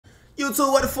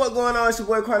YouTube, what the fuck going on? It's your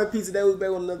boy Quannyp. Today we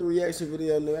back with another reaction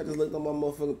video. Nigga. I just looked on my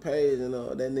motherfucking page and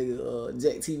that nigga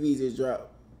Jack TV just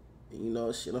dropped. You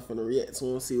know, shit, I'm finna react to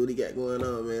him, see what he got going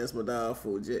on, man. That's my dog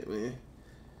for Jack, man.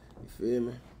 You feel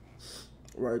me?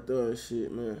 Right there and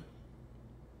shit, man.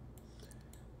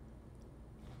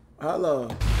 Hello.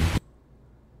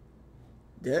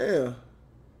 Damn.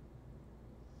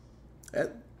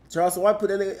 Charleston White put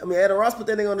that nigga, Adam Ross put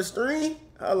that nigga on the stream?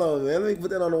 Hold on, man. Let me put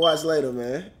that on the watch later,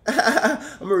 man.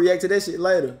 I'm gonna react to that shit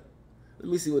later. Let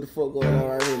me see what the fuck going on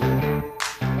right here, man.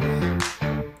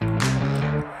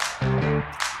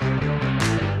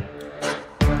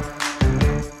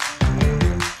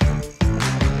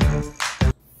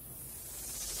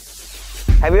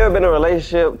 Have you ever been in a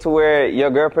relationship to where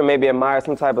your girlfriend maybe admires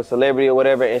some type of celebrity or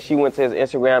whatever, and she went to his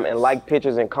Instagram and liked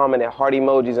pictures and commented heart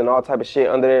emojis and all type of shit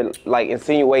under there, like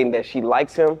insinuating that she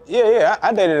likes him? Yeah.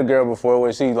 I dated a girl before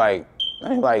where she like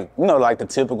the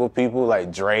typical people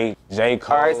like Drake, J.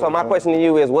 Cole. All right, so my question to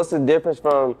you is, what's the difference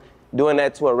from doing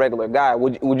that to a regular guy?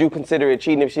 Would you consider it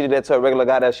cheating if she did that to a regular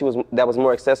guy that was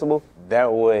more accessible? That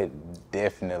would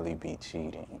definitely be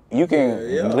cheating. You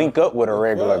can link up with a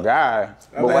regular guy,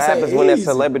 but what happens when that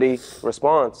celebrity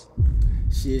responds?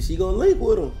 Shit, she gonna link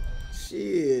with him.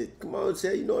 Shit, come on,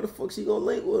 Chad, you know what the fuck she gonna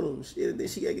link with him. Shit, then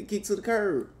she gotta get kicked to the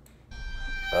curb.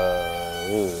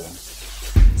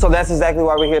 So that's exactly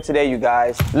why we're here today, you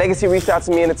guys. Legacy reached out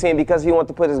to me and the team because he wanted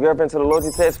to put his girlfriend to the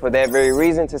loyalty test for that very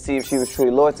reason, to see if she was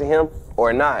truly loyal to him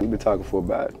or not. We've been talking for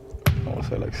about, I want to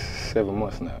say like 7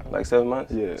 months now. Like 7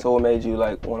 months? Yeah. So what made you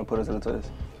like want to put her to the test?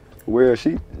 Well,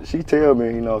 she tell me,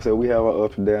 you know what I'm saying, we have our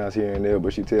ups and downs here and there,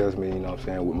 but she tells me, you know what I'm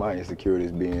saying, with my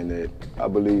insecurities being that I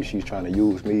believe she's trying to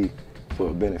use me for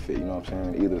a benefit, you know what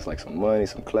I'm saying? Either it's like some money,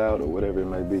 some clout, or whatever it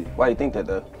may be. Why do you think that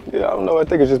though? Yeah, I don't know, I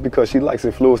think it's just because she likes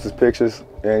influencers' pictures,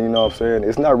 and you know what I'm saying,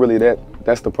 it's not really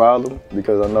that's the problem,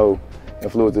 because I know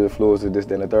influencers, this,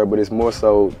 that, and the third, but it's more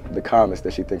so the comments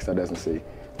that she thinks I doesn't see.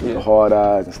 The hard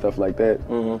eyes and stuff like that.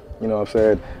 You know what I'm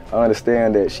saying? I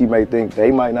understand that she may think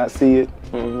they might not see it,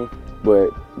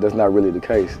 but that's not really the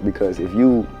case, because if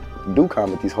you do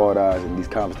comment these hard eyes and these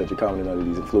comments that you're commenting under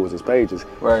these influencers' pages,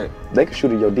 they can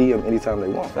shoot in your DM anytime they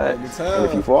want. And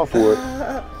if you fall for it,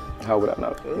 how would I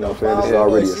know? You know what I'm saying? This is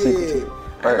already a secret.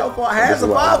 I had to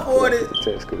fall for it.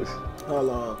 Hold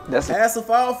on. Has to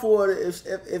fall for it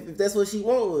if that's what she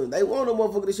want. They want a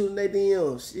motherfucker to shoot in their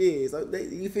DM. Shit. So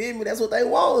you feel me? That's what they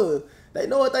want. They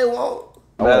know what they want.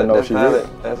 I want to know if she valid.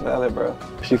 That's valid, bro.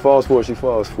 If she falls for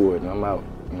it, and I'm out.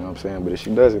 You know what I'm saying? But if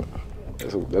she doesn't,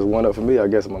 that's one up for me, I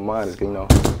guess. My mind is, you know.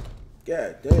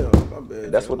 God damn, my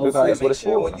bad. That's what it's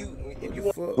for.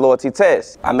 Loyalty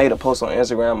test. I made a post on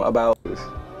Instagram about this.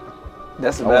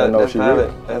 That's valid.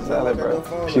 That's valid, bro.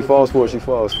 If she falls for it,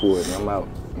 and I'm out.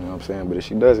 You know what I'm saying? But if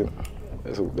she doesn't,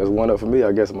 that's one up for me,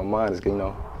 I guess. My mind is, you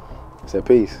know, it's at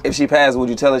peace. If she passed, would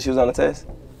you tell her she was on the test?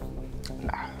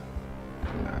 Nah.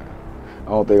 I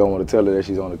don't think I want to tell her that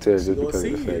she's on the test just because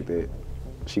of the fact that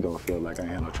she gonna feel like I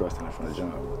ain't have no trust in her from the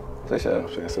jump. For sure. You know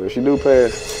what I'm saying? So if she do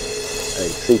pass, hey,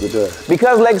 secret to us.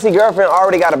 Because Legacy girlfriend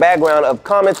already got a background of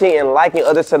commenting and liking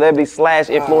other celebrities /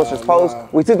 influencers posts,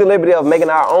 we took the liberty of making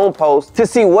our own post to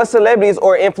see what celebrities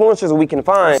or influencers we can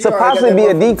find to possibly be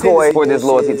a decoy for this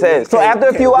loyalty test. So after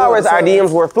a few hours, our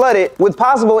DMs were flooded with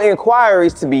possible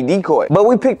inquiries to be decoy. But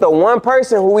we picked the one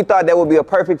person who we thought that would be a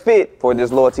perfect fit for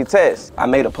this loyalty test. I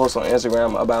made a post on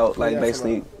Instagram about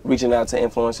basically reaching out to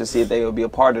influencers to see if they would be a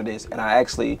part of this, and I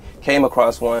actually came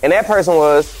across one, and that person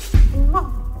was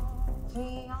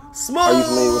Smooth. Are you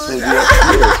familiar with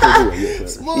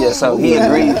this video? Yeah, so he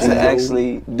agreed to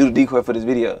actually do the decoy for this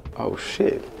video. Oh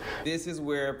shit. This is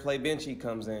where Play Benchy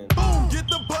comes in. Boom, get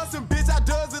the bustin', bitch, I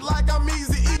does it like I'm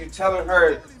easy. You're telling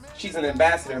her she's an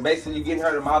ambassador. Basically, you're getting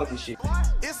her to model this shit.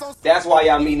 That's why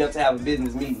y'all meeting up to have a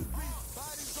business meeting.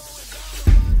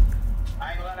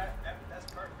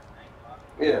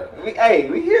 Yeah,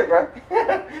 we here, bro.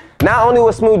 Not only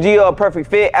was Smooth Gio a perfect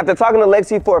fit, after talking to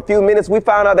Lexi for a few minutes, we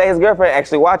found out that his girlfriend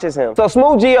actually watches him. So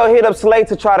Smooth Gio hit up Slay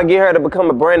to try to get her to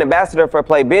become a brand ambassador for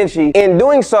Play Benchy. In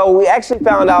doing so, we actually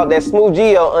found out that Smooth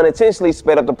Gio unintentionally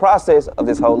sped up the process of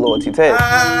this whole loyalty test.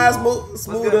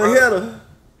 Smooth the hitter.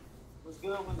 What's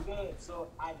good? So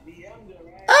I DM'd her,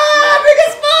 right? Nigga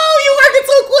Smooth, you working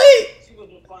too quick. She was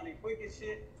responding quick as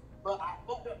shit, but I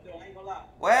fucked up though, I ain't gonna lie.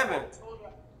 What happened?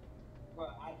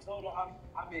 I told her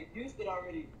I'm in Houston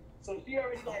already, so she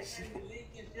already like sent the link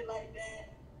and shit like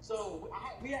that. So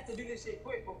we have to do this shit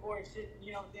quick before shit,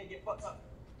 you know what I'm saying, get fucked up.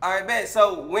 All right, bet.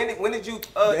 So when did you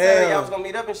tell her y'all was gonna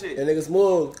meet up and shit? That nigga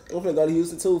Smooth. I'm finna go to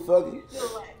Houston too. Fuck it.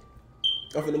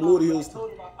 I'm finna move to Houston. I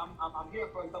told her that I'm here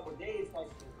for a couple days. Like,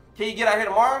 can you get out here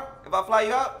tomorrow if I fly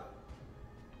you out?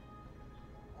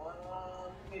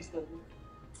 stuff.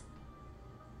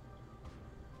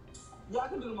 Yeah, I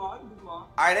can do tomorrow. All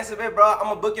right, that's a bit, bro. I'm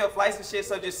gonna book your flights and shit.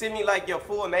 So just send me like your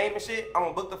full name and shit. I'm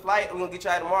gonna book the flight. I'm gonna get you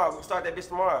out tomorrow. We can start that bitch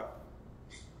tomorrow.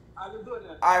 I can do it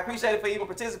then. I appreciate it for even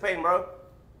participating, bro.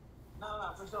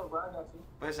 No, for sure, bro. I got you.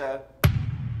 For sure.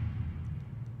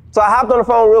 So I hopped on the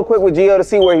phone real quick with Gio to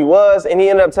see where he was, and he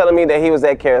ended up telling me that he was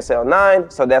at Carousel 9,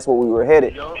 so that's where we were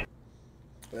headed.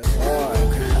 That's hard.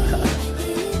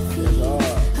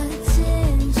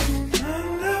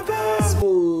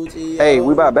 Smooth, Gio. Hey,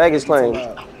 we about baggage claim.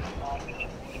 All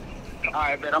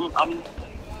right, man. I'm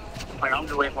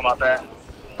just waiting for my bag.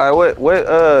 All right,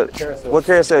 what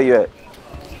carousel you at?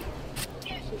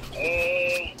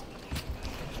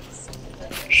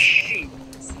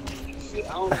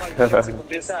 I don't like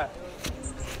this side.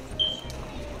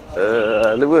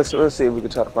 We'll see if we can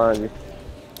try to find you.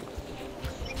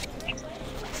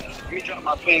 Let me drop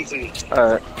my pen to you.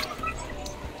 All right.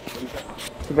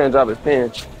 He's gonna drop his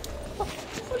pen.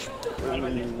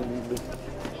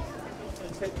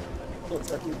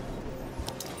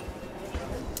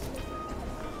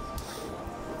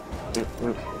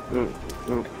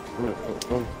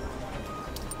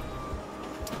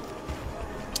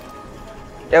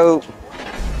 Yo,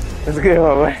 it's a good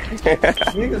one, man.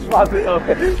 Niggas popped it up.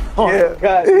 Oh, yeah.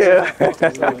 God. Yeah.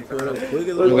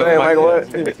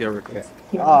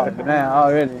 Oh man,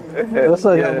 already. What's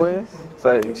up, young boy?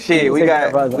 So shit, we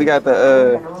got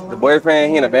the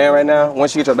boyfriend. He in a band right now.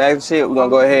 Once you get your bags and shit, we're gonna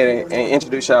go ahead and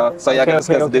introduce y'all so y'all can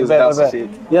discuss the dudes and and shit.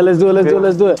 Yeah, let's do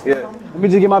it. Yeah. Let me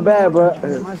just get my bag, bro.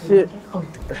 My shit.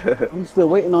 I'm still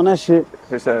waiting on that shit.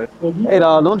 For sure. Hey,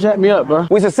 dog, don't jack me up, bro.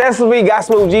 We successfully got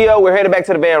Smooth Gio. We're headed back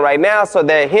to the band right now so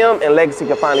that him and Legacy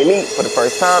can finally meet for the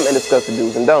first time and discuss the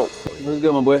do's and don'ts. What's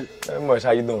good, my boy? Not much.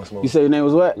 How you doing, Smooth? You said your name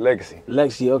was what? Legacy.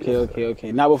 Lexi.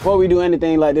 Okay. Now, before we do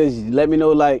anything like this, let me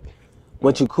know like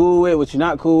what you cool with, what you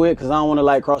not cool with, cause I don't want to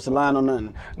like cross the line or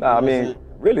nothing. Nah, I mean,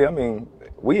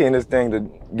 we in this thing to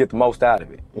get the most out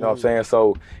of it. You know what I'm saying?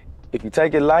 So if you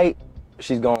take it light,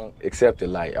 she's gonna accept it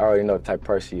light. I already know the type of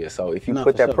person she is. So if you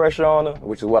put that pressure on her,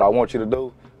 which is what I want you to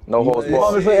do, no holds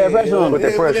barred. Put that pressure on her. Put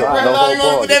that pressure on her. No holds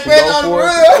barred. Put that pressure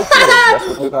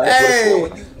on her.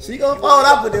 Hey, she gonna fold.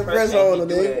 I put that pressure on her,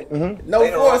 nigga. No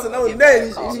force and no nothing.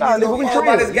 She gonna fall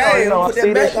by this game. Put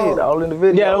that back on her. All in the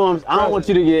video. Yeah, I don't want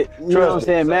you to get, you know what I'm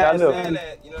saying, mad.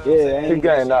 Yeah, Keep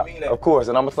going, of course,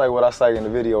 and I'm gonna say what I say in the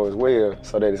video as well,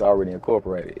 so that it's already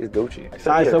incorporated. It's Gucci.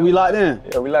 All right, so we locked in.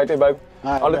 Yeah, we locked in, baby.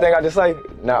 All right, Only thing I just say,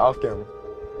 now off camera,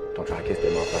 don't try to kiss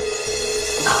that motherfucker.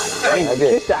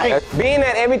 Being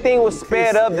that everything was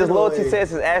sped up, this loyalty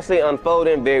test is actually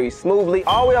unfolding very smoothly.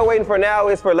 All we are waiting for now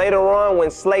is for later on when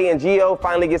Slay and Gio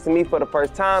finally gets to meet for the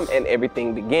first time and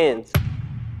everything begins.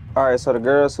 All right, so the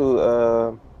girls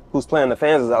who's playing the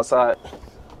fans is outside.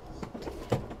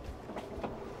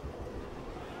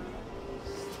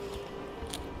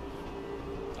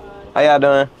 How y'all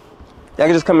doing? Y'all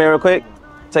can just come in real quick,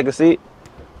 take a seat.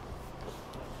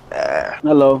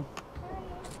 Hello.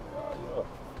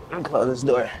 Let me close this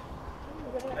door.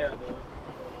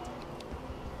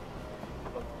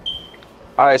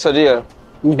 All right, so Gio,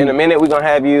 in a minute we're gonna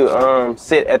have you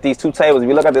sit at these two tables. If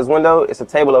you look out this window, it's a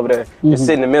table over there. Just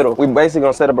sit in the middle. We basically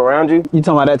gonna set up around you. You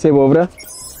talking about that table over there?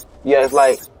 Yeah, it's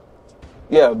like,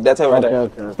 yeah, that table right there.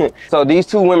 Okay. So these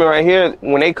two women right here,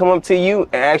 when they come up to you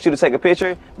and ask you to take a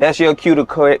picture, that's your cue to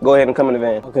go ahead and come in the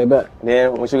van. Okay, bet.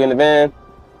 Then once you get in the van,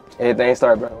 everything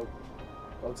start, bro.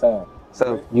 No time.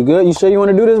 So You good? You sure you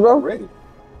want to do this, bro? Ready.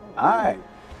 All right.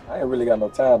 I ain't really got no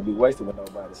time to be wasted with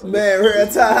nobody. So Man, real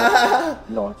time.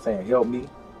 you know what I'm saying? Help me.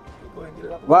 Go ahead and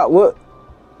get it out. What?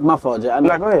 My fault, Jack.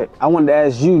 go ahead. I wanted to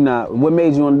ask you now, what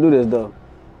made you want to do this, though?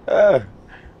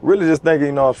 Really just thinking,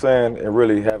 you know what I'm saying, and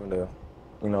really having the,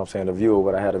 you know what I'm saying, the view of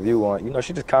what I had a view on. You know,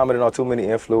 she just commented on too many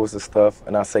influencer stuff,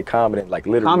 and I say commenting like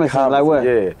literally Comments like what?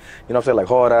 Yeah. You know what I'm saying, like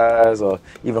hard eyes or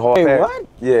even hard Wait, pants. what?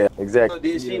 Yeah, exactly. So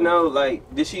did she know,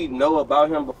 like, did she know about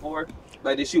him before?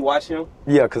 Like, did she watch him?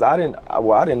 Yeah, because I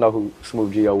didn't know who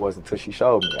Smooth Gio was until she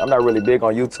showed me. I'm not really big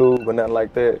on YouTube or nothing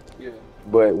like that. Yeah.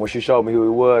 But when she showed me who he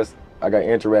was, I got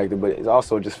interacted, but it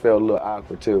also just felt a little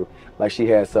awkward too. Like she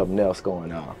had something else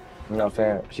going on. You know what I'm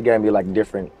saying? She gave me like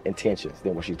different intentions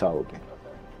than what she told me.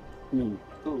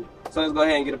 Cool. So let's go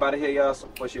ahead and get up out of here, y'all. So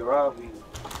before she arrives,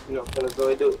 you know, let's go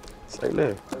ahead and do it. Say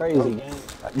less. Crazy,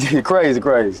 gang. crazy.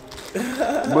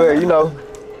 But you know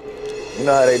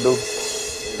how they do.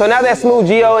 So now that Smooth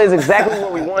Gio is exactly where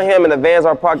we want him and the vans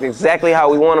are parked exactly how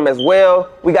we want them as well,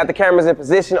 we got the cameras in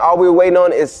position. All we're waiting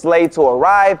on is Slay to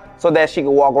arrive so that she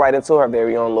can walk right into her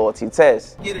very own loyalty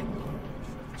test. Get it.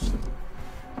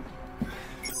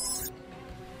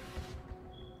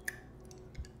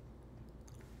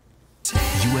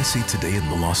 USA Today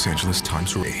and the Los Angeles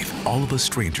Times rave All of Us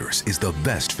Strangers is the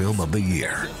best film of the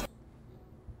year.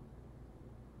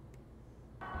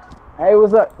 Hey,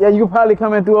 what's up? Yeah, you can probably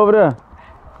come in through over there.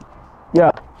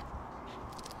 Yeah.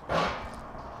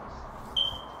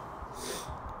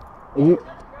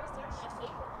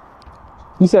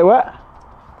 You said what?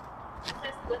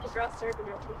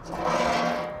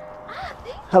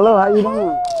 Hello, how you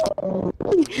doing?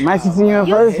 Nice to see you in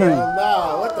person.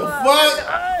 Nah, what the fuck?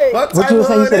 What you was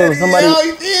saying? You said it was somebody.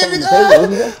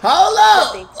 Hold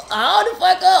up. Hold the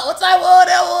fuck up. What type of hood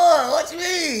that was? What you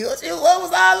mean? What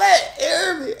was all that? You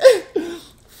hear me?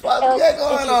 Fuck, what got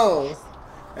going on?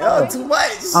 That was too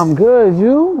much. I'm good,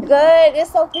 you? Good.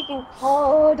 It's so freaking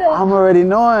cold. I'm already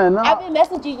knowing. No. I've been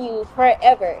messaging you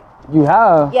forever. You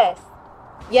have? Yes.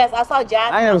 Yes, I saw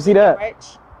Jazz. I never see that.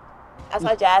 Merch. I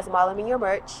saw Jazz modeling in your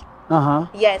merch. Uh-huh.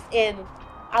 Yes, and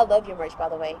I love your merch, by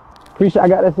the way. Appreciate I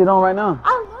got that shit on right now.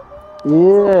 I love it.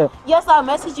 Yeah. Yes, I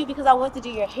messaged you because I wanted to do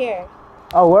your hair.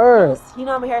 Oh, word. You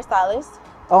know I'm a hairstylist.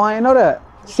 Oh, I ain't know that.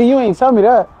 See, you ain't tell me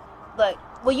that. Look,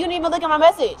 well, you didn't even look at my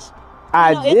message.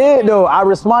 I did, though. I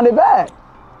responded back.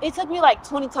 It took me like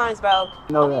 20 times, bro.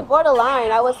 No, I mean,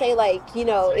 borderline, I would say, like, you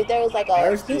know, if there was like a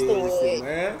Houston wood.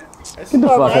 Man. Get the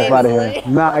fuck up out of here.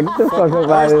 Nah, get the fuck up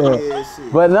out of here.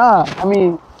 But nah, I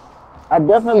mean, I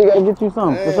definitely gotta get you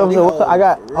some. For sure, for sure. I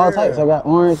got all types. I got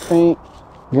orange, pink,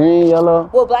 green, yellow.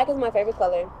 Well, black is my favorite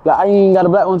color. I even got a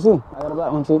black one too. I got a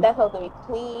black one too. That whole gonna be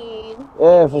clean.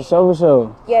 Yeah, for sure, for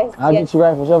sure. Yes, I'll get you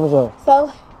right for sure, for sure.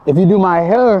 So, if you do my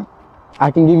hair,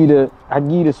 I can give you the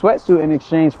sweatsuit in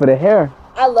exchange for the hair.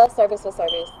 I love service for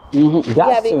service. Mm-hmm. Do you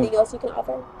have anything else you can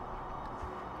offer?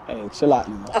 Hey, chill out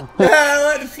now.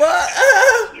 What the fuck?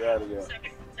 Out of there.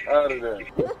 Out of there.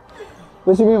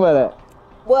 What you mean by that?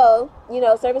 Well, you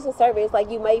know, service for service, like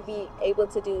you might be able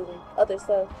to do other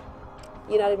stuff.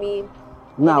 You know what I mean?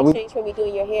 Nah, in exchange for me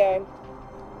doing your hair.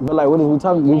 But like, what are we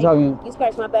talking? We talking? You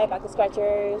scratch my back, I can scratch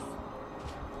yours.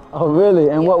 Oh, really?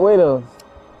 In what way though?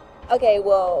 Okay,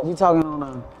 well. You talking on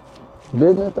a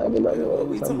business type of like? What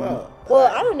we talking about? Well,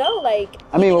 I don't know, like.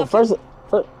 I mean, well, first,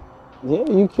 yeah,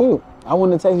 you cute. I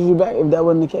wouldn't have texted you back if that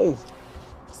wasn't the case.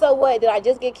 So what? Did I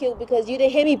just get cute because you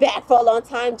didn't hit me back for a long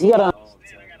time? You gotta. I don't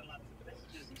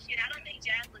think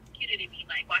Jazz looks cuter than me.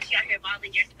 Like, while she out here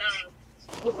modeling your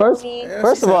stuff.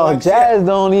 First of all, Jazz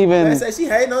don't even she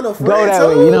hating on the friend go that too.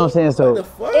 way. You know what I'm saying? So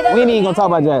we ain't even gonna talk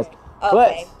about Jazz.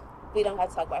 Okay. We don't have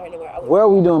to talk about her anymore. Where are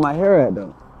we doing my hair at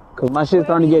though? Cause my shit's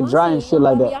starting to get dry and shit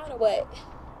like that. Or what?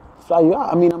 Fly you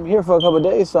out. I mean, I'm here for a couple of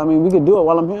days, so I mean, we could do it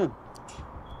while I'm here.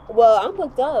 Well, I'm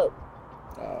booked up.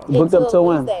 Booked up till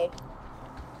when?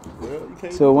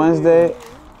 Till Wednesday.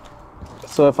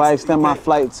 So if I extend my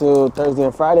flight to Thursday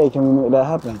or Friday, can we make that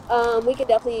happen? We can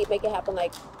definitely make it happen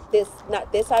like this,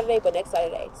 not this Saturday, but next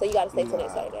Saturday. So you gotta stay till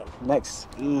next Saturday. Next.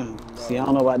 See, I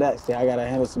don't know about that. See, I gotta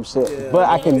handle some shit. Yeah, but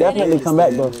I can definitely come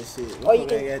back though. Or you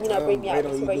can, you know, bring me out to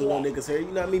where you at. Niggas hair.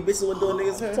 You know how many bitches would do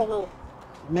niggas hair? To home.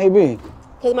 Maybe.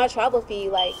 Cause my travel fee,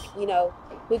 like, you know,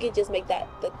 we could just make that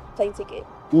the plane ticket.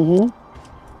 Mm-hmm.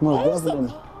 Most definitely.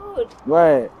 So cold.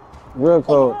 Right. Real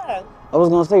cold. Yeah. I was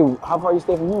gonna say, how far you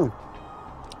stay from here?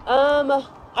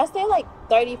 I stay like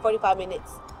 30, 45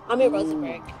 minutes. I'm in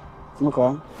Rosenberg. Okay.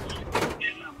 What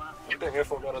the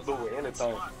info got to do with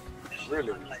anything?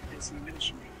 Really?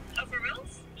 Oh, for real?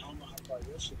 Oh,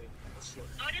 it doesn't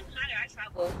matter. I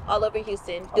travel all over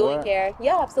Houston doing hair.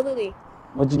 Yeah, absolutely.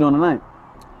 What you doing tonight?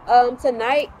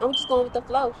 Tonight, I'm just going with the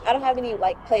flow. I don't have any,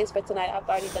 like, plans for tonight. I've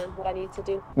already done what I need to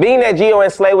do. Being that Gio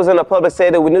and Slay was in the public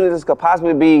setting, we knew that this could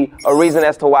possibly be a reason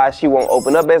as to why she won't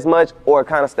open up as much or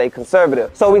kind of stay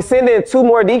conservative. So we send in 2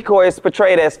 more decoys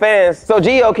portrayed as fans, so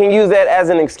Gio can use that as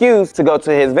an excuse to go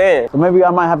to his van. So maybe I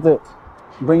might have to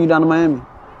bring you down to Miami.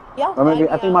 Yeah. Or maybe,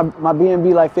 I think my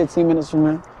B&B like 15 minutes from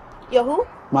here. Yo, who?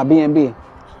 My B&B.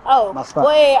 Oh,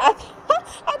 wait,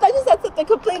 I thought you said something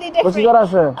completely different. What you thought I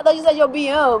said? I thought you said your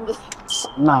BM.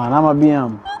 Nah, not my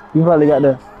BM. You probably got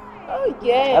the. Oh,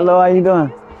 yeah. Hello, how you doing?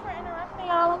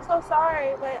 Y'all, I'm so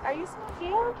sorry, but are you still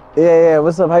here? Yeah.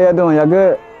 What's up? How y'all doing? Y'all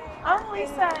good? I'm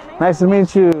Lisa. Nice to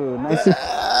meet you. Nice to. Hey,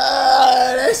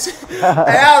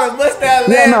 I would've bust that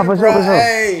laughing, Yeah, no, for bro. sure.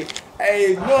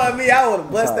 Hey, knowing me, I would've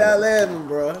bust that laughing,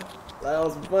 bro. Like, that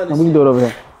was some funny We can do it over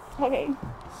here. Okay.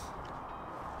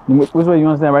 Which way you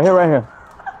want to stand? Right here, right here.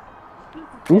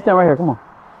 You stand right here. Come on.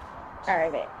 All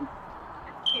right, babe.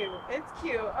 It's cute. It's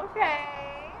cute. Okay.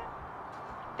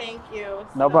 Thank you.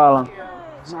 No problem.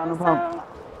 No problem.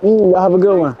 Ooh, have a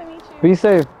good one. Be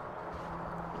safe.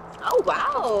 Oh,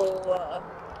 wow.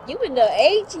 You in the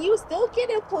H, you still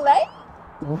getting play?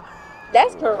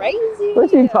 That's crazy.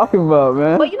 What you talking about,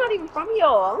 man? But you're not even from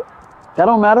y'all. That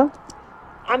don't matter.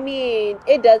 I mean,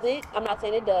 it doesn't. I'm not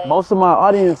saying it does. Most of my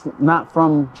audience not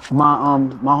from my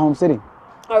my home city.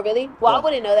 Oh, really? Well, I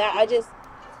wouldn't know that. I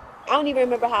don't even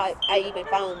remember how I even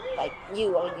found like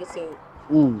you on YouTube.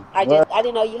 I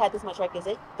didn't know you had this much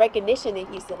recognition in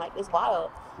Houston. Like, it's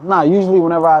wild. Nah, usually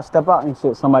whenever I step out and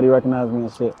shit, somebody recognizes me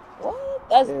and shit. What?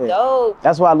 That's dope.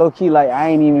 That's why low key, like, I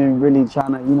ain't even really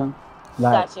trying to, you know,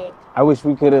 like, Gotcha. I wish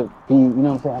we could have you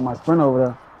know what I'm saying, at my sprint over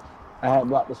there. I had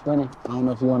blocked the sprinter. I don't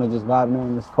know if you want to just vibe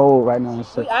in. It's cold right now and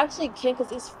shit. We actually can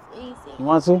because it's freezing. You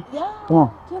want to? Yeah. Come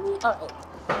on. Give me. All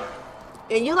right.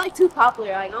 And you're like too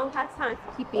popular. Like, I don't have time to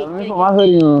keep it. Let me put my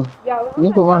hoodie on. Let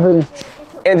me put my hoodie.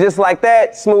 And just like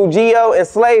that, Smooth Geo and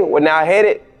Slay were now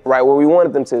headed right where we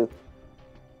wanted them to.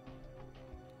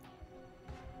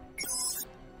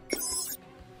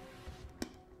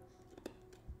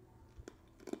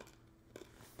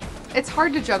 It's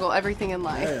hard to juggle everything in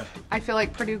life. Yeah. I feel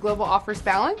like Purdue Global offers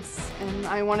balance, and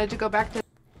I wanted to go back to.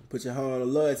 Put your hand on the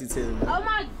loyalty to them. Oh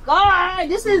my God,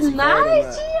 this is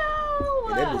nice, Gio.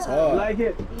 Yeah, that was hard. You like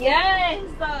it? Yes,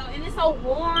 and it's so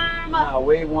warm. Nah,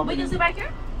 way warmer. We can sit back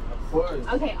here? Of course.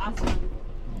 Okay, awesome.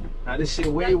 Now this shit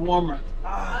way warmer.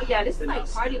 Oh yeah, this is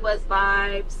like party bus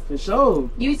vibes. For sure.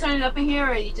 You turning up in here,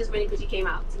 or you just waiting because you came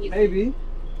out? Maybe.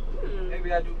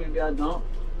 Maybe I do, maybe I don't.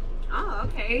 Oh,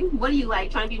 okay. What are you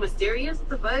like, trying to be mysterious? What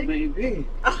the fuck? Maybe.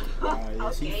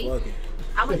 Yeah, she fucking.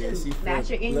 I'm gonna just match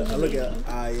your energy. Look at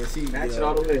her. Yeah, she match it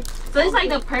all the way. So it's like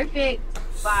the perfect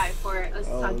vibe for us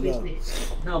to talk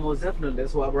business. No, most definitely.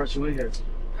 That's why I brought you in here.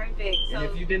 Perfect. So, and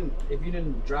if you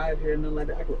didn't drive here and nothing like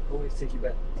that, I could always take you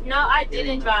back. No, I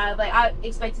didn't drive. Like, I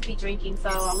expect to be drinking, so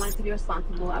I wanted to be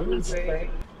responsible. I believe her.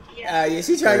 Yeah,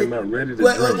 she trying to get ready to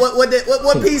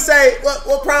what P say?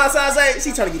 What Prime Side say?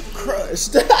 She trying to get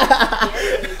crushed. Okay,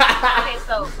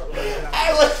 so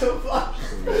hey, what the fuck?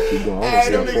 Hey,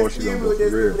 them niggas cute with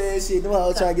this that shit. Them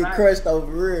hoes trying to get crushed over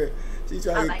real. She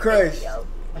trying to get crushed.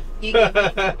 You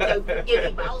give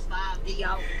me boss vibe,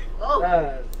 yo. Oh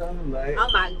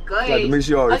my god. Like, to make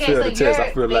sure you already feel the test.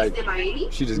 I feel like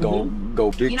she just gonna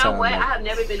go big time. You know what? I have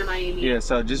never been to Miami. Yeah,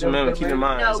 so just remember, keep in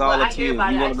mind, it's all up to you. You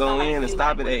want to go in and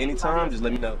stop it at any time, just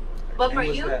let me know. But for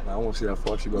you, I want to see how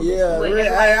far she goes. Yeah,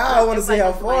 I want to see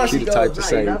how far she goes. She the type to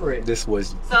say this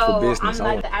was for business. So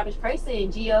I'm like the average person,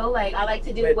 Gio. Like, I like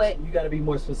to do what. You got to be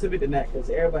more specific than that, because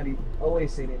everybody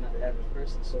always say they're not the average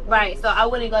person. So right. So I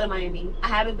wouldn't go to Miami. I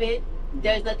haven't been.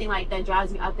 There's nothing like that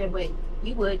drives me out there, but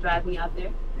you would drive me out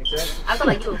there. Exactly. I feel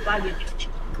like you would fly me.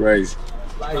 Crazy.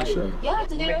 Sure. Yeah,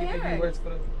 to do your hair.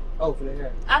 For the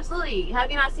hair. Absolutely. Have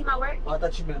you not seen my work? Oh, I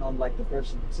thought you meant on like the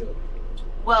person too.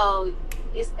 Well,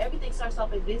 everything starts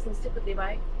off in business typically,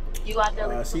 right? You go out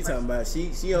there. She talking about she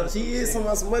is talking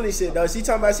about some money shit though. She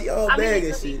talking about she old bag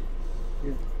and shit.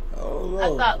 Yeah. I don't know.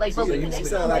 I thought like she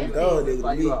sound like a gold digger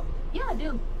to me. Yeah, I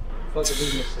do. Fuck the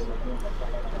business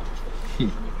shit.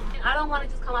 I don't want to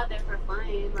just come out there for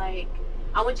fun. Like,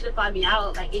 I want you to fly me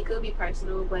out. Like, it could be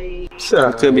personal, but it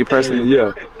could be personal.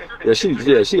 Yeah,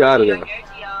 she out of there.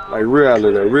 Like, real out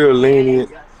of there, real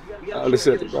lenient. All this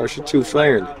stuff, bro, she too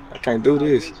flaring. I can't do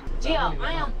this. Gio,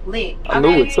 I am lit. I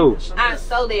knew it too. I'm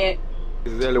so lit.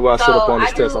 This is exactly why I set up on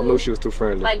this test. I knew she was too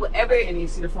friendly. Like, whatever. And you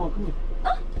see the phone coming.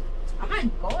 Oh my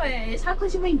gosh, how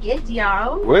could you even get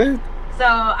Gio? What? So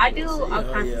I do all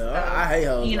kinds of stuff. I hate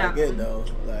hoes like that though.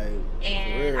 Like,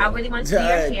 and I really want to do your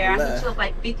hair. I hit you up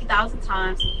like 50,000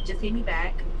 times, and you just hit me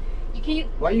back.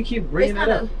 Why you keep bringing that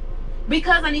up?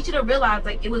 Because I need you to realize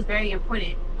like it was very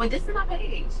important. But this is my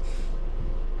page.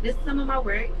 This is some of my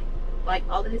work. Like,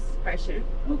 all of this is pressure.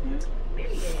 Okay.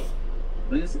 Period.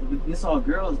 But this all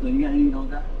girls though. You got any on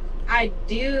guys? I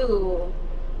do.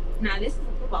 Now this is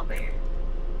a football player.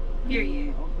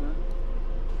 Period.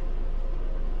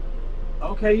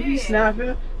 Okay, you be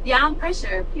snapping? Yeah, I'm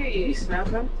pressure. Period. You be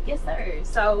snapping? Yes, sir.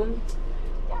 So,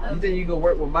 yeah. You think you can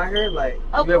work with my hair? Like,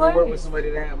 of you ever course. work with somebody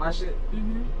that had my shit?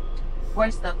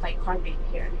 Worse stuff like carpet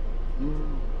hair.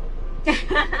 I'm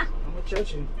gonna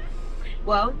church you.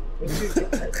 Well, yo,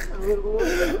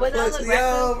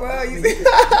 bro, you see?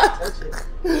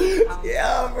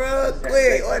 Yo, bro,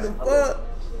 quick, what the fuck?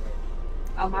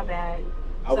 Oh, my bad.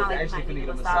 I was actually finna get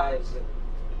a massage.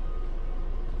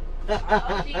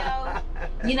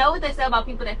 You know what they say about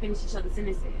people that finish each other's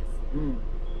sentences?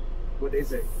 What they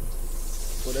say?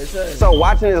 So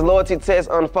watching this loyalty test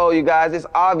unfold, you guys, it's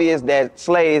obvious that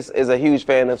Slays is a huge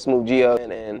fan of Smooth Geo,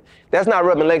 and that's not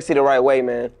rubbing Legacy the right way,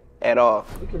 man, at all.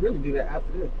 We could really do that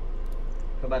after this.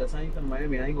 Because by the time you come to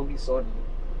Miami, I ain't gonna be sore.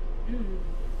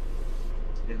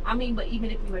 Yeah. I mean, but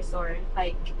even if you were sore,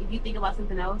 like, if you think about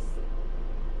something else,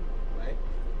 right?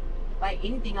 Like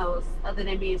anything else other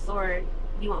than being sore,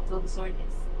 you won't feel the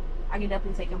soreness. I can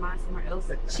definitely take your mind somewhere else.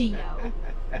 Chio.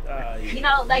 You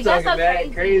know, like that's so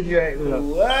crazy. Right? What? You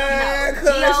know, Cause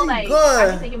Geo, she like, good.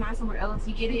 I can take your mind somewhere else.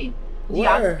 You get it?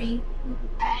 Geography.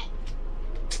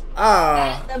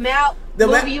 The map.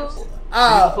 Movies.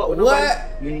 What?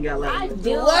 You ain't got like I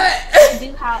do. What?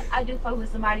 I do fuck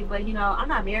with somebody, but you know, I'm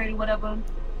not married or whatever.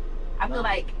 I feel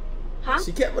like, huh?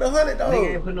 She kept with 100 though.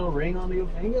 Nigga ain't put no ring on your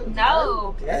finger.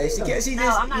 No. Hey, she kept. She No,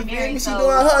 just. I'm not married. She So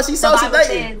doing her. She the social Bible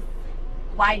dating. says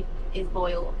wife is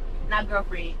loyal, not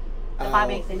girlfriend. The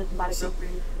Bible ain't saying nothing about a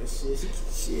girlfriend.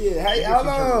 Shit, hey, I don't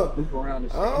know.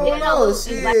 I don't know.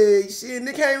 Shit,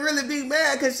 Nick can't really be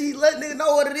mad because she let nigga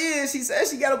know what it is. She said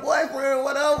she got a boyfriend or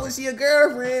whatever. She a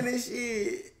girlfriend and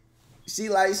shit. She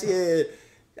like, shit.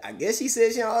 I guess she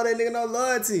said she don't owe that nigga no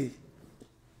loyalty.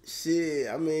 Shit,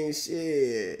 I mean,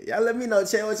 shit. Y'all let me know,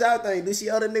 chat, what y'all think. Do she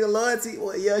owe the nigga loyalty?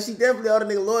 Well, yeah, she definitely owe the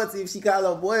nigga loyalty if she call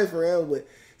her boyfriend, but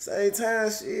same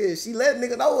time, shit, she let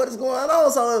nigga know what is going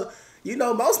on. So, you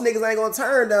know, most niggas ain't gonna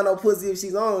turn down no pussy if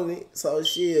she's on it. So,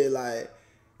 shit, like,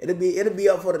 it'll be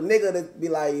up for the nigga to be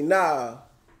like, nah.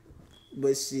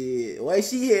 But shit, the way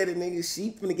she headed, nigga,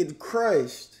 she finna get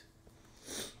crushed.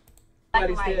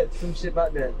 Somebody said some shit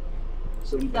about that.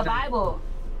 So The Bible.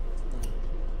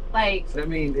 Like, so that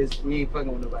means you ain't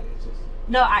fucking with nobody. It's just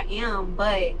no, I am,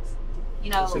 but you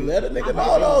know, So let a nigga I'm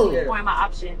know though. exploring my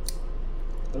options.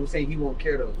 I'm saying he won't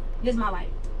care though. This is my life.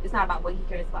 It's not about what he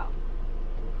cares about.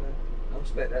 Okay, I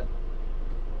respect that.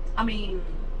 I mean,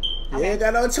 You ain't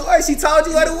got no choice. She told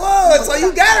you what it was, so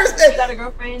you gotta respect. You got a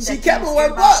girlfriend. She kept it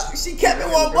 $1. She kept it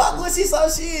 $1 when she saw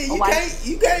shit.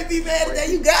 You can't be mad at that.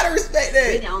 You gotta respect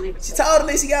that. She told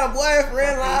the nigga she got a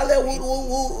boyfriend and all that.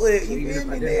 Woo. You feel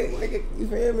me, nigga? You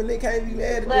feel me? Nigga can't be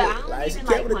mad at But that. I don't Like she even kept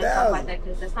like it when talk about 1,000. that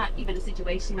because that's not even a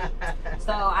situation.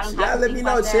 So I don't Y'all have to let think me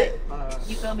about know, that. chick.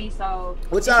 You feel me? So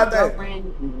What it's y'all your think?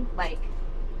 girlfriend, like,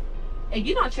 if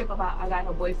you don't trip about I got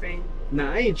her boyfriend.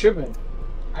 Nah, I ain't tripping.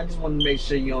 I just want to make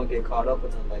sure you don't get caught up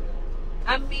in something like that.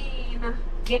 I mean,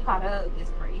 get caught up is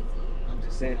crazy. I'm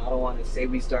just saying, I don't want to say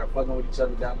we start fucking with each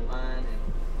other down the line and,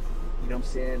 you know what I'm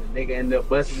saying, the nigga end up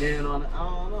busting in on it. I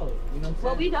don't know. You know what I'm saying?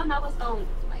 Well, we don't know what's going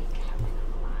to, like, happen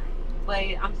on the line.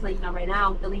 But I'm just letting you know right now,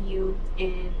 I'm feeling you.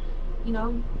 And, you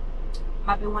know,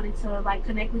 I've been wanting to, like,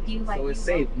 connect with you. Like, So it's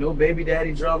safe. No baby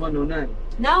daddy drama, no nothing.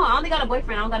 No, I only got a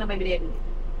boyfriend. I don't got no baby daddy.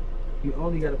 You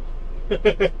only got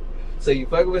a... So you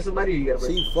fucking with somebody or you got a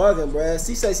boyfriend? She fucking, bruh.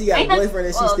 She said she got a boyfriend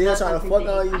and she still trying to fuck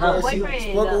on you, bro. She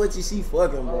fucking with you, she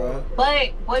fucking, bro.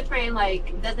 But boyfriend,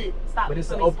 like, doesn't stop But me it's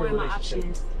from an open exploring my relationship.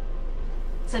 options.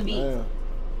 To me. Damn.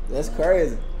 That's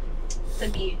crazy. To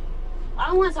me. I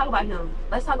don't want to talk about him.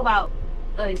 Let's talk about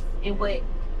us and what,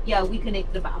 we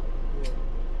connected about.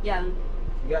 Yeah. You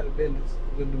got a business.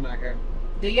 You gonna do my hair.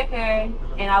 Do your hair,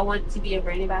 and I want to be a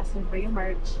brand ambassador for your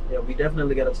merch. Yeah, we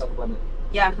definitely gotta talk about that.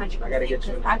 Yeah, 100%. I gotta get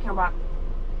you. I can rock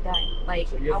that. Like,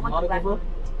 So you're I want the black bro? one.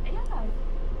 Yeah.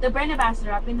 The brand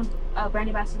ambassador. I've been a brand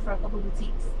ambassador for a couple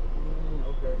boutiques.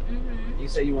 Okay. Mm-hmm. You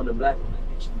say you want the black one.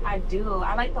 I do.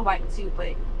 I like the white too,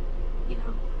 but you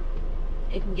know,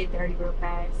 it can get dirty real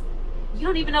fast. You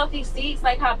don't even know if these seats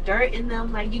like have dirt in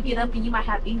them. Like you get up and you might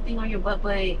have anything on your butt,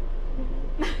 but you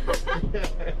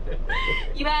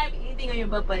might have anything on your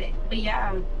butt, but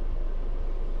yeah.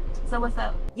 So what's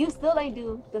up? You still ain't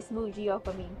do the smooth Geo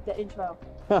for me, the intro.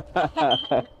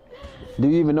 Do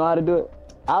you even know how to do it?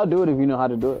 I'll do it if you know how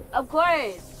to do it. Of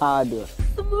course. How I do it?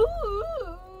 Smooth.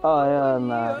 Oh hell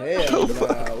nah. Hell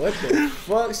nah. What the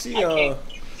fuck she on?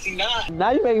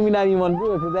 Now you're making me not even want to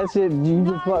do it because that shit you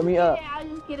just fucked me up. Yeah, I'm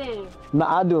just kidding. No,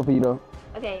 I'll do it for you though.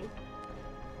 Okay.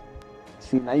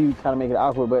 See, now you kind of make it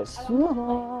awkward, but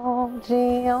smooth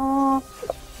Geo.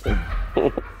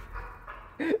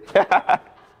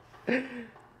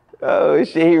 Oh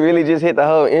shit, he really just hit the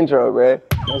whole intro, bruh.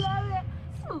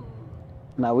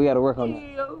 Nah, we gotta work on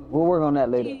that. We'll work on that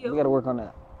later. We gotta work on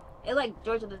that. It's like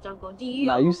George of the Jungle.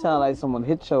 Nah, you sound like someone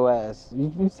hit your ass.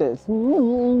 You said, I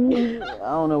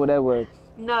don't know what that was.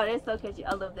 No, that's so catchy.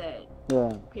 I love that.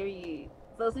 Yeah. Period.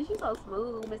 So since you're so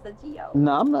smooth, Mr. Geo.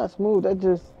 Nah, I'm not smooth. That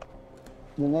just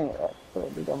the name.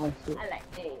 They got my shit. I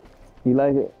like that. You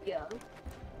like it? Yeah.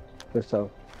 For sure.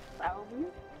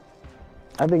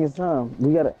 I think it's time.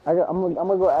 We gotta. I'm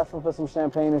gonna go ask them for some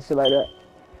champagne and shit like that.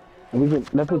 And we can.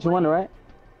 That's what you want, right?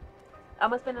 I'm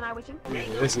gonna spend the night with you.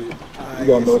 She's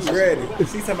ready.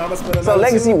 She's talking about I'm gonna spend the night So with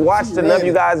Legacy you. watched enough,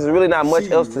 you guys. There's really not much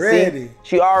else to ready. see.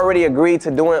 She already agreed to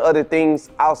doing other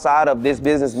things outside of this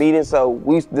business meeting, so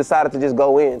we decided to just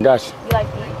go in. Gotcha. You like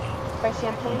these? Fresh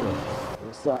champagne?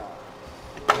 What's up?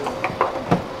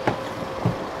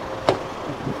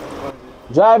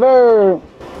 Driver!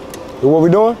 What we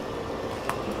doing?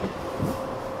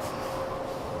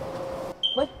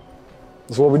 What?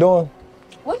 So what we doing?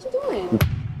 What you doing?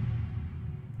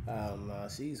 Oh no,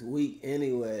 she's weak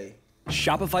anyway.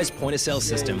 Shopify's point-of-sale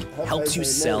system helps you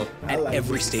sell at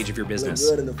every stage of your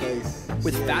business.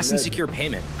 With fast and secure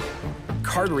payment,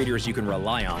 card readers you can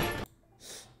rely on.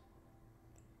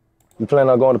 You plan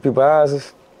on going to people's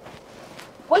houses?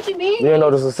 What you mean? You didn't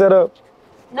know this was a setup?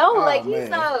 No, like he's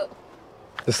not.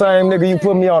 The same nigga you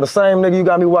put me on, the same nigga you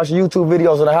got me watching YouTube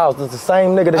videos in the house. It's the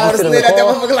same nigga that you sit in the car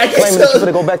claiming that you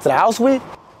finna go back to the house with?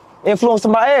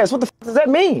 Influencing my ass. What the f does that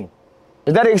mean?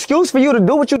 Is that an excuse for you to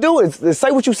do what you do? Is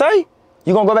say what you say?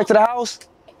 You gonna go back to the house?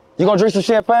 You gonna drink some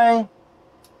champagne?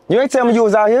 You ain't tell me you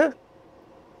was out here.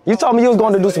 You told me you was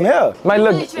going to do some hair. Man,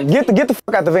 look, get the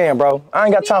fuck out the van, bro. I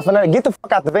ain't got time for nothing. Get the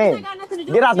fuck out the van.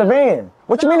 Get out the van.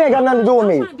 What you mean it ain't got nothing to do with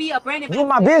me? Do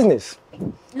my business.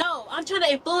 No, I'm trying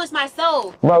to influence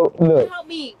myself. Bro, look. Help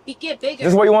me get bigger. This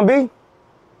is where you want to be?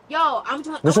 Yo, I'm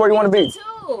trying. This is where you want to be?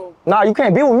 Nah, you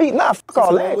can't be with me. Nah, fuck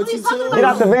all that. Get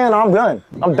out the van. I'm done.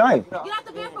 I'm done. Get out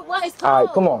the van for what? It's cold. All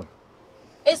right, come on.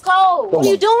 It's cold. What are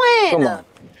you doing? Come on.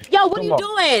 Yo, what are you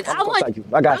doing?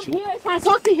 I got you. I'm here trying to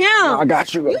talk to him. I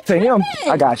got you. To him,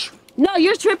 I got you. No,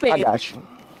 you're tripping. I got you.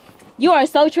 You are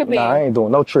so tripping. Nah, I ain't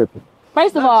doing no tripping.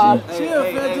 First of all,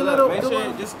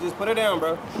 Just put it down,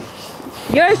 bro.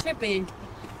 You're tripping.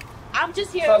 I'm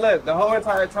just here. So look, the whole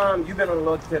entire time, you've been on the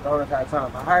low tip the whole entire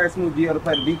time. I hired Smooth Gio to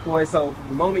play the decoy, so from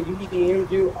the moment you meet me in the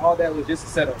interview, all that was just a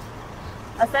setup.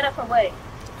 A setup for what?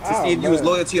 To see if you was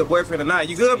loyal to your boyfriend or not.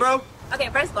 You good, bro? Okay,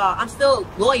 first of all, I'm still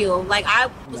loyal. Like, I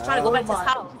was trying to go back to his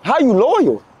house. How you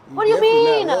loyal? What do you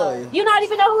mean? You not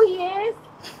even know who he is?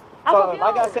 So,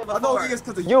 like I said before, I know he is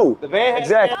because of you. The van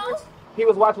had cameras. He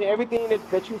was watching everything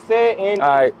that you said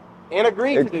and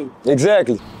agreed to do.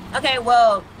 Exactly. Okay,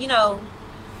 well, you know,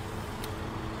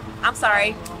 I'm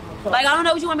sorry. Like, I don't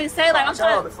know what you want me to say. Like, I'm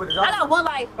trying to, I got one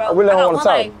life, bro. I really don't want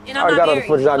to talk. And I'm not married.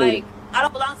 Like, I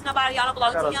don't belong to nobody. I don't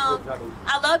belong to him.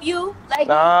 I love you. Like,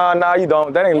 nah, you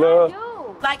don't. That ain't love.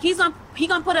 like, he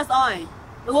gonna put us on.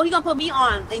 Well, he gonna put me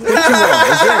on. And He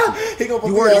gonna put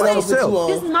You worried about yourself.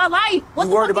 This is my life. What You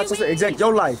the worried fuck about you yourself. mean? Exactly,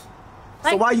 your life. So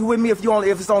Like- why you with me if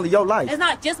it's only your life? It's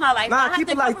not just my life. I Nah, have keep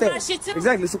to it like compromise that. shit too.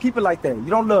 Exactly. So keep it like that. You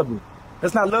don't love me.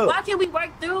 That's not love. Why can't we work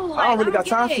through? Like, I don't really got get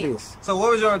time it. for this. So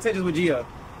what was your intentions with Gio?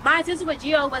 My intention with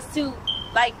Gio was to,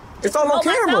 like, It's just all on promote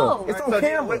camera. myself. It's on So,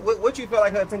 camera. What you felt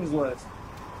like her intentions was?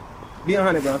 Be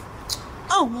 100, bro.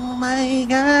 Oh my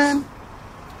God.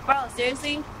 Bro,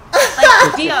 seriously? Like,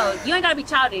 Gio, you ain't gotta be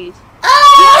childish.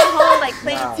 You got a whole, like,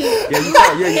 plan to. Yeah, you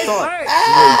thought. Yeah, you It's thought. work.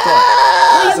 Yeah, you thought.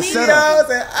 What It's do a you mean? setup.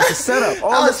 It's a setup.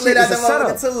 All I this would slid shit out is a that setup.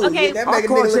 motherfucker too. Okay. Yeah, that make a Of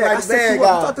course, nigga look yeah. like I the said bad you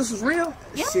guy. thought this was real?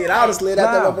 Shit, I would've slid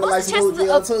out that Nah. motherfucker like Chances Smooth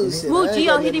Gio too. Shit, Smooth I ain't Gio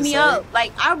got hitting me nothing to up.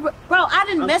 Like, bro, I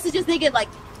didn't message this nigga like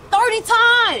 30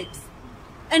 times.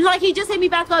 And, like, he just hit me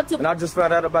back up to. And I just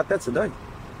found out about that today.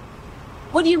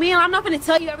 What do you mean? I'm not gonna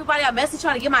tell you everybody I messaged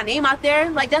trying to get my name out there.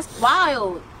 Like, that's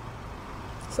wild.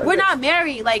 Say We're this. not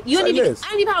married. Like, you Say didn't even. this. I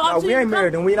didn't even have an No, we opportunity. ain't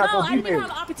married and we not No, gonna I be didn't even married. have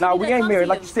an No, opportunity we to ain't come married. to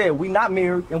Like you. you said, we not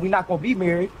married and we not gonna be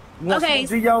married. You want Okay,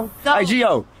 some Gio? so- Hey,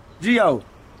 Gio.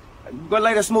 Go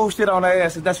lay that smooth shit on her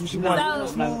ass if that's what she wants.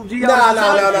 So- Smooth Gio. Nah, I'm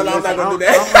not gonna do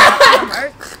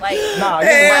that. Like, Nah, you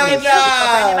Hell ain't a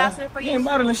brand ambassador for You you. ain't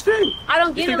modeling straight. I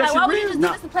don't get You it. think Like, that why shit would you real? just do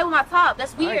this and play with my top?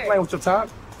 That's I ain't weird. playing with your top.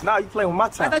 Nah, you playing with my I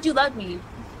top. thought you loved me.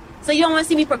 So you don't want to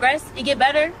see me progress and get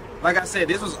better? Like I said,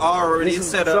 this was already This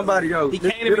is set up. somebody, yo. He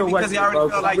this came to me little because he Western, already bro.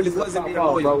 felt like Really you wasn't being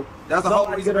bro. loyal. That's the whole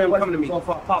Somebody reason for him coming to me.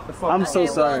 Pop the fuck I'm out. so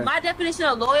sorry. Well, my definition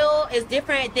of loyal is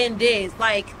different than this.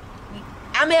 Like,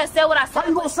 I may have said what I said. How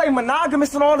you gonna say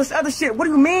monogamous and all this other shit? What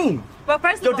do you mean? But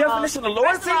first Your of all, definition of first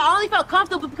loyalty? of all, I only felt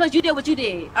comfortable because you did what you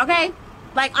did. Okay?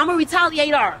 Like, I'm a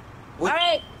retaliator. All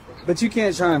right? But you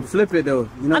can't try and flip it though.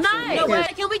 You know I'm what I'm saying? not. You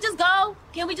can't- Can we just go?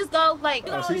 Can we just go? Like,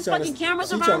 all these fucking cameras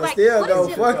she around. tryna Like, still what go, is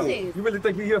this? fuck What it. is this? You really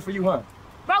think he here for you, huh?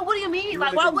 Bro, what do you mean? You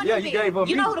Like, really why think- wouldn't yeah, he you be? gave up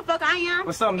You me. know who the fuck I am?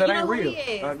 For something that You know ain't who real.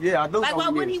 he is. Yeah, I do. Like, know why who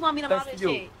he wouldn't he is. want me to Thanks model this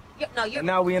to you. shit? No, you're. And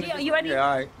now we in. Gio, you ready? Yeah,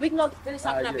 all right. We can go finish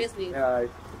talking our Yeah, business. yeah, all right.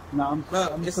 No, I'm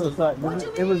It's so sorry.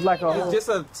 It was like a It's whole. just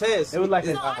a test. It was like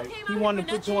So I a. came out He here wanted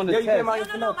for to put you on the Yeah, you test. came out here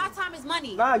for No, nothing. my time is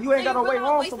money. Nah, you ain't got no way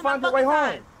home, so find your way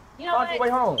home. You know Find what? your way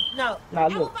home. No. Nah, I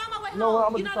look. will find my way You know what? I'm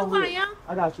home. gonna You do know something who I real. am?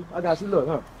 I got you. Look,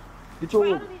 huh? Get your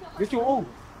Uber. Get your Uber.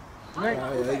 Right? Yeah,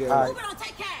 All yeah. right. Uber don't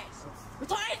take cash.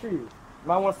 Retarded. Shit.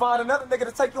 Might want to find another nigga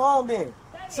to take you home then.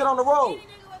 Sit on the road. Any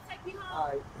nigga will take me home. All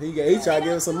right. He try to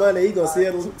give him some money. He gonna see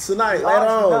it tonight, later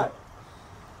Obviously on. not.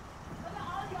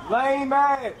 Lame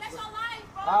man. That's your life,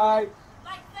 bro. All right.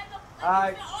 Like, All right.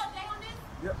 you spend all day on this?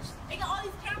 Yep. They got all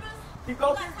these cameras? Keep You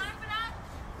going. got time for that?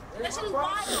 That shit is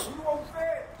wild. You won't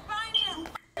fail. Bro, I ain't even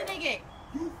a nigga.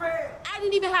 You fail. I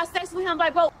didn't even have sex with him,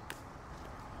 like, bro.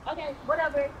 Okay,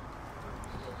 whatever.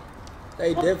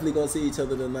 They definitely gonna see each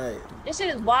other tonight. This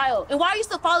shit is wild. And why are you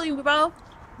still following me, bro?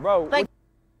 Bro, like.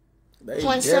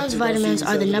 Quannyp vitamins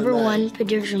are the #1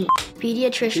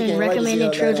 pediatrician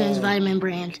recommended children's vitamin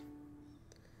brand.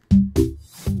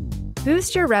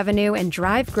 Boost your revenue and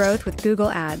drive growth with Google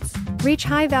Ads. Reach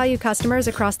high-value customers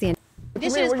across the.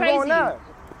 This shit is crazy.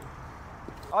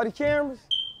 All the cameras?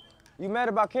 You mad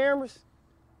about cameras?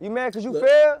 You mad because you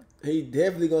failed? He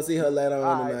definitely gonna see her later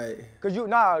on tonight. Cause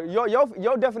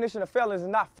your definition of felons is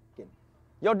not fucking.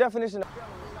 Your definition of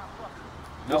felons is not fucking.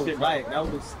 That was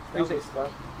light.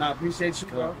 Nah, appreciate you,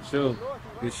 bro. Sure.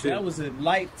 Good shit. That was a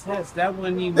light test. That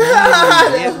wasn't even. You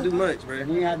had to do much, bro. You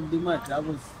didn't have to do much. That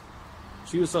was.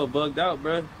 She was so bugged out,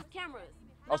 bro. Cameras.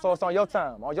 Oh, so it's on your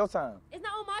time. On your time. It's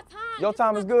not on my time. Your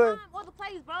time is good. Or the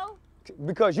plays, bro.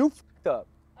 Because you fucked up.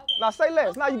 Okay. Nah, say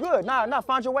less. Nah, you good. Nah,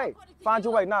 find your way. Find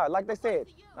your way. Nah, like they said.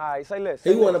 All right, say less.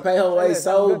 He want to pay her way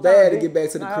so bad to get back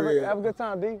to the crib. Have a good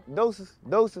time, D.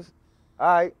 Doses. All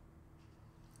right.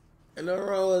 And nothing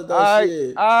wrong with that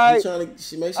shit. All right.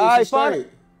 She make sure she's straight.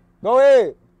 Go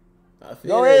ahead. I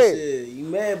feel that shit. You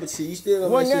mad, but you still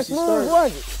gonna make sure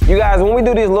she's straight. You guys, when we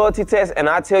do these loyalty tests and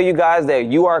I tell you guys that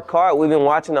you are caught, we've been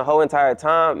watching the whole entire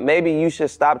time, maybe you should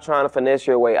stop trying to finesse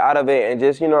your way out of it and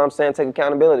just, you know what I'm saying, take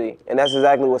accountability. And that's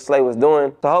exactly what Slay was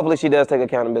doing. So hopefully she does take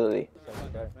accountability.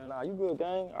 Okay. Nah, you good,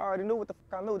 gang. I already knew what the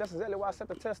fuck I knew. That's exactly why I set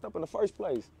the test up in the first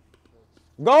place.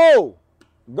 Go!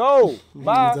 Bye.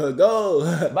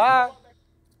 Go. Bye.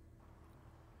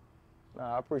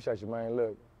 Nah, I appreciate you, man.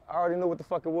 Look, I already knew what the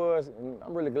fuck it was, and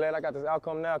I'm really glad I got this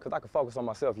outcome now because I can focus on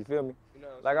myself, you feel me? You know,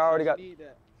 like I already got,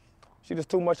 she just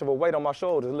too much of a weight on my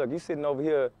shoulders. Look, you sitting over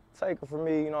here, take her from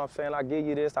me, you know what I'm saying? I give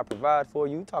you this, I provide for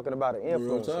you. You talking about an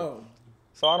influencer.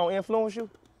 So I don't influence you?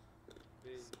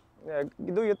 Yeah,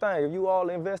 do your thing. If you all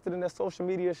invested in that social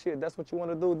media shit, that's what you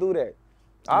want to do that.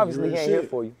 Obviously, he ain't here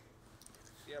for you.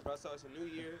 Yeah, bro, so it's a new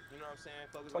year, you know what I'm saying?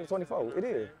 Focus 2024, it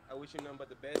is. I wish you nothing but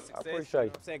the best success. I appreciate you.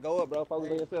 Know what I'm saying? Go up, bro. Focus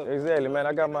on yourself. Exactly, man.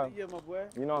 I got my, you know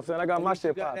what I'm saying? I got my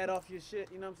shit got popping. that off your shit,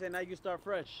 you know what I'm saying? Now you start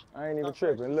fresh. I ain't even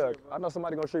tripping. Look, I know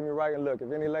somebody gonna treat me right, and look, if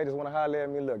any ladies wanna holler at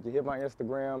me, look, you hit my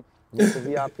Instagram, Mr.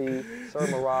 VIP, Sir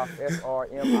Maroff,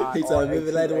 SRMI. He told me if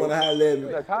a lady wanna holler at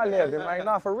me. Look, holler at me, man.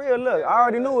 Nah, for real, look, I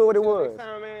already knew what it was.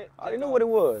 I already knew what it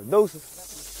was.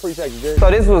 Deuces. Appreciate you, dude.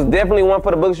 So this was definitely one for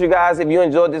the books, you guys. If you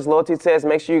enjoyed this loyalty test,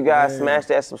 make sure you guys smash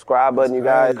that subscribe button, you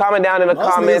guys. Comment down in the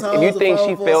comments if you think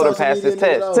she failed or passed this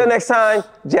test. Till next time,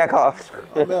 jack off.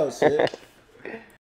 I'm out, shit.